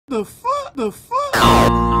The fuck?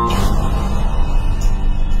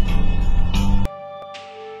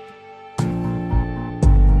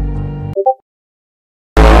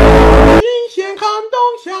 先看动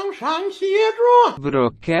向上写着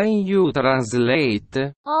Bro, can you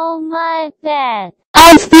translate? Oh my bad.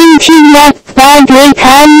 I think you left that gun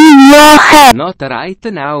in your head. Not right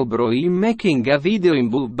now, bro. I'm making a video in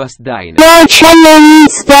Bubba's diner. Your channel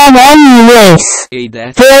is dead anyways. Hey,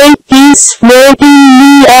 that. Break is floating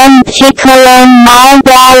me and pickle on my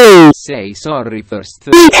belly. Say sorry first.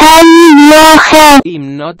 Gun in your head.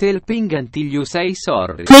 I'm not helping until you say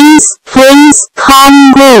sorry. Please,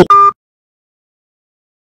 come quick.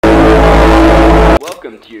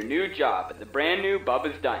 Welcome to your new job at the brand new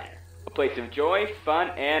Bubba's Diner, a place of joy, fun,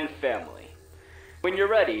 and family. When you're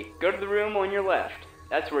ready, go to the room on your left.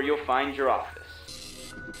 That's where you'll find your office.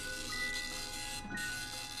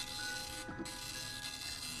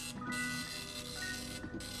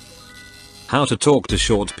 How to talk to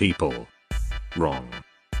short people. Wrong.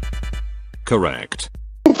 Correct.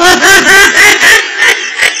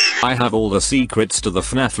 I have all the secrets to the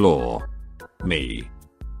FNAF lore. Me.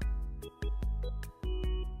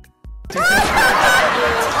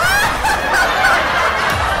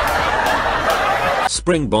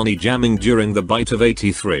 Spring Bonnie jamming during the bite of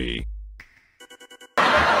 83.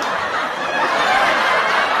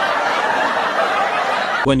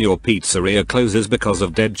 When your pizzeria closes because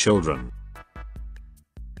of dead children.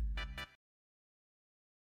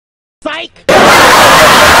 Psych!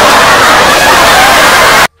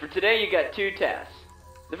 For today, you got two tasks.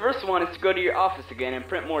 The first one is to go to your office again and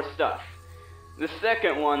print more stuff. The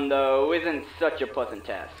second one, though, isn't such a pleasant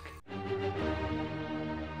task.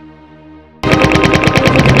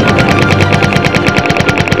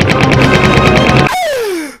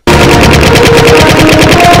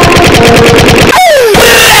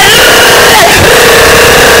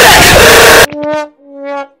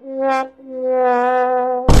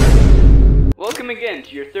 Welcome again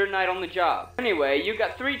to your third night on the job. Anyway, you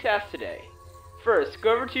got three tasks today. First,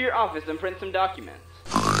 go over to your office and print some documents.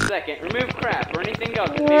 Second, remove crap or anything else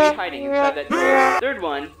that may be hiding inside that drawer. Third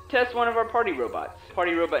one, test one of our party robots.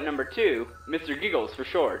 Party robot number 2, Mr. Giggles for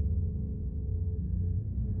short.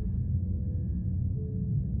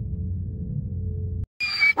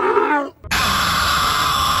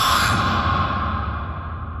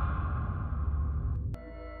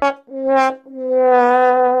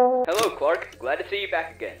 Hello, Clark. Glad to see you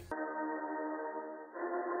back again.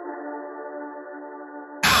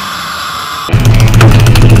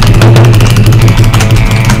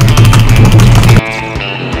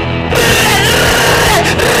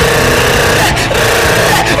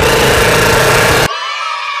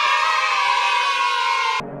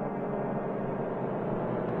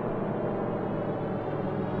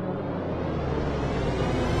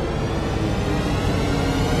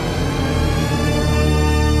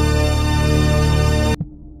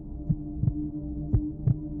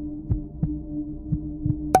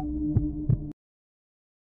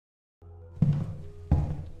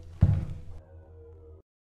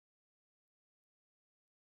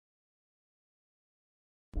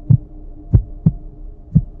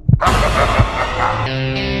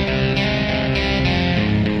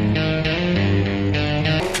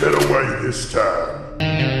 Get away this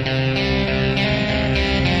time.